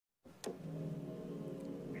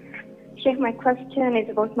Sheikh, my question is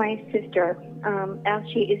about my sister, as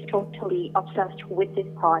she is totally obsessed with this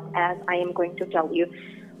thought, as I am going to tell you.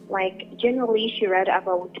 Like, generally, she read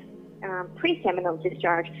about pre-seminal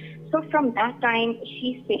discharge. So from that time,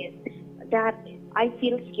 she says that I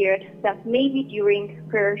feel scared that maybe during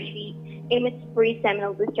her she emits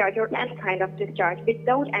pre-seminal discharge or any kind of discharge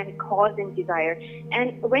without any cause and desire.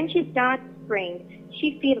 And when she starts praying,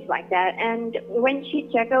 she feels like that. And when she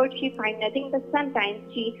checks out, she finds, I think that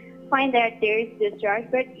sometimes she finds that there is discharge,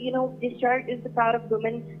 but discharge is the part of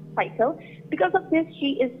women's cycle. Because of this,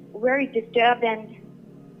 she is very disturbed and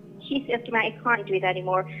she says to me, I can't do it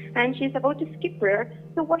anymore. And she's about to skip prayer.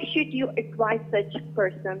 So what should you advise such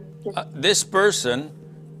person? This person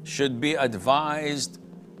should be advised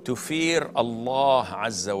to fear Allah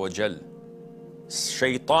Azza wa Jal.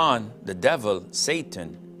 Shaitan, the devil,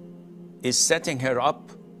 Satan, is setting her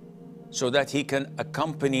up so that he can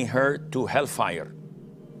accompany her to hellfire.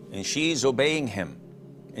 And she is obeying him.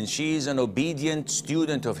 And she is an obedient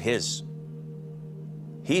student of his.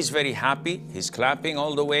 He's very happy. He's clapping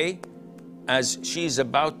all the way as she's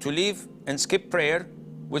about to leave and skip prayer,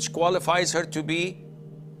 which qualifies her to be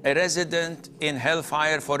a resident in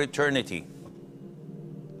hellfire for eternity.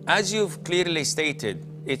 As you've clearly stated,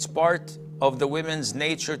 it's part of the women's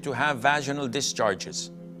nature to have vaginal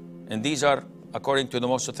discharges. And these are, according to the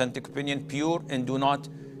most authentic opinion, pure and do not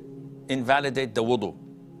invalidate the wudu.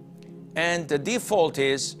 And the default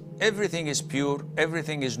is everything is pure,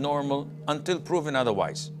 everything is normal until proven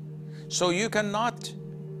otherwise. So you cannot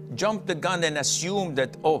jump the gun and assume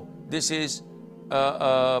that, oh, this is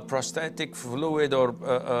prosthetic fluid or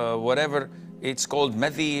whatever it's called,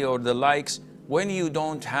 madhi or the likes, when you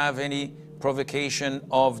don't have any provocation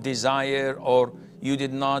of desire or you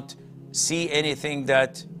did not see anything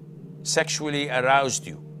that sexually aroused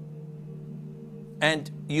you. And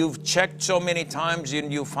you've checked so many times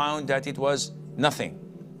and you found that it was nothing,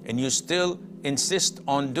 and you still insist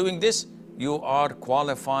on doing this, you are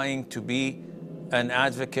qualifying to be an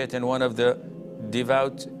advocate and one of the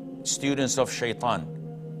devout students of Shaitan.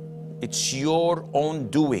 It's your own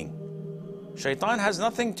doing. Shaitan has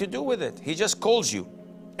nothing to do with it. He just calls you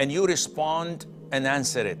and you respond and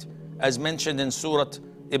answer it. As mentioned in Surah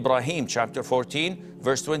Ibrahim, chapter 14,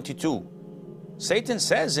 verse 22. Satan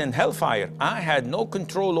says in hellfire, I had no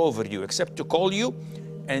control over you except to call you,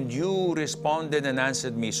 and you responded and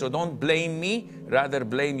answered me. So don't blame me, rather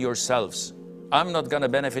blame yourselves. I'm not going to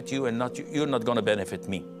benefit you and you're not going to benefit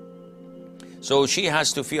me. So she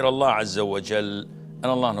has to fear Allah Azza wa Jal, and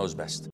Allah knows best.